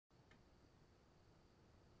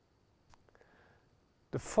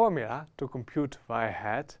The formula to compute y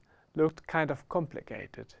hat looked kind of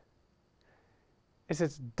complicated. Is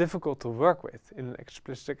it difficult to work with in an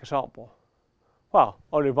explicit example? Well,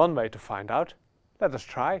 only one way to find out. Let us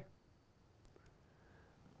try.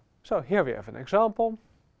 So here we have an example.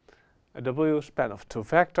 A W span of two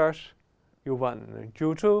vectors, u1 and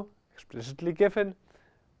u2, explicitly given.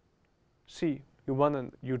 See, u1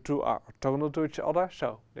 and u2 are orthogonal to each other,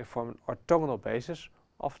 so they form an orthogonal basis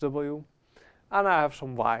of W. And I have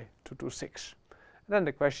some y, 2 to 6. And then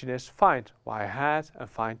the question is, find y hat and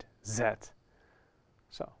find z.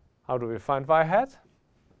 So, how do we find y hat?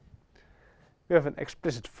 We have an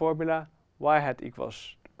explicit formula. Y hat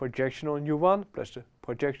equals the projection on u1 plus the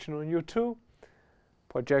projection on u2.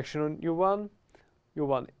 Projection on u1,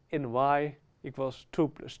 u1 in y equals 2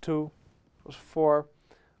 plus 2 equals 4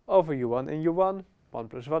 over u1 in u1, 1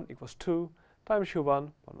 plus 1 equals 2 times u1,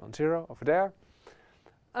 1, 1, 0 over there.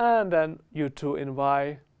 And then u2 in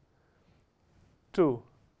y, 2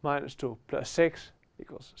 minus 2 plus 6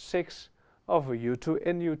 equals 6 over u2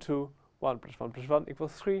 in u2, 1 plus 1 plus 1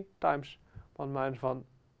 equals 3 times 1 minus 1,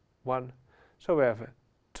 1. So we have a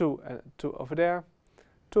 2 and 2 over there.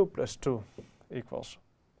 2 plus 2 equals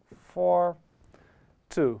 4.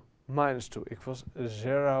 2 minus 2 equals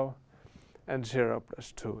 0. And 0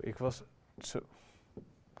 plus 2 equals 2.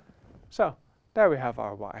 So there we have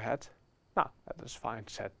our y hat. Now let us find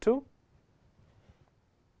z2.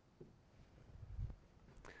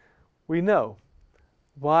 We know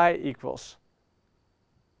y equals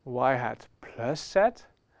y hat plus z.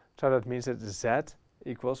 So that means that z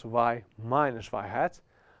equals y minus y hat.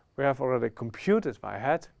 We have already computed y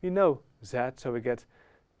hat. We know z, so we get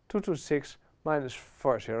 226 minus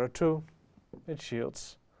 402, which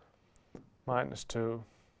yields minus 2,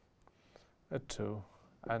 a 2,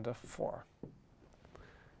 and a 4.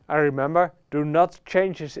 And remember, do not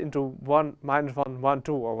change this into 1, minus 1, 1,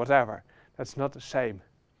 2, or whatever. That's not the same.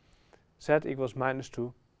 Z equals minus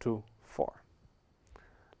 2, 2, 4.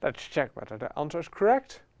 Let's check whether the answer is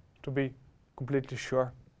correct, to be completely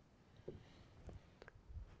sure.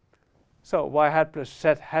 So y hat plus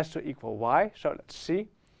z has to equal y. So let's see.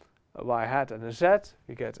 A y hat and a z.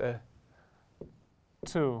 We get a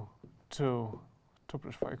 2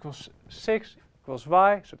 plus 4 equals 6 equals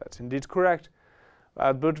y. So that's indeed correct.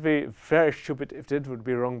 It would be very stupid if this would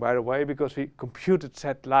be wrong, by the way, because we computed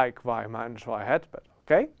z like y minus y hat, but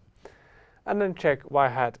okay. And then check y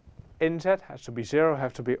hat in z has to be 0,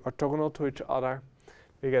 have to be orthogonal to each other.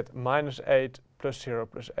 We get minus 8 plus 0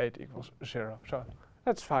 plus 8 equals 0. So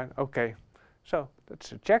that's fine, okay. So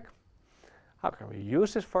that's a check. How can we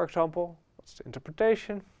use this, for example? What's the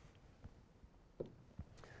interpretation?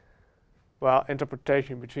 Well,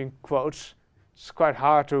 interpretation between quotes. It's quite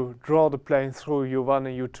hard to draw the plane through u1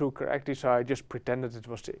 and u2 correctly, so I just pretended it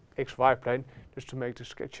was the xy plane, just to make the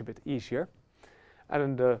sketch a bit easier. And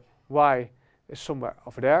then the y is somewhere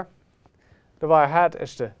over there. The y hat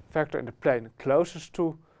is the vector in the plane closest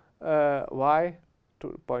to y,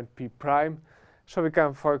 to the point p prime. So we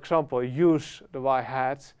can, for example, use the y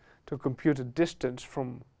hat to compute the distance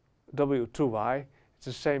from w to y. It's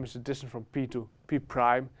the same as the distance from p to p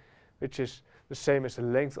prime, which is the same as the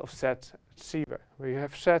length of z. See where you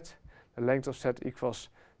have z, the length of z equals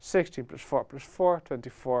 16 plus 4 plus 4,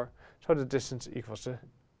 24. So the distance equals the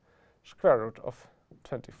square root of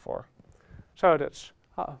 24. So that's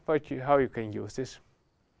how you can use this.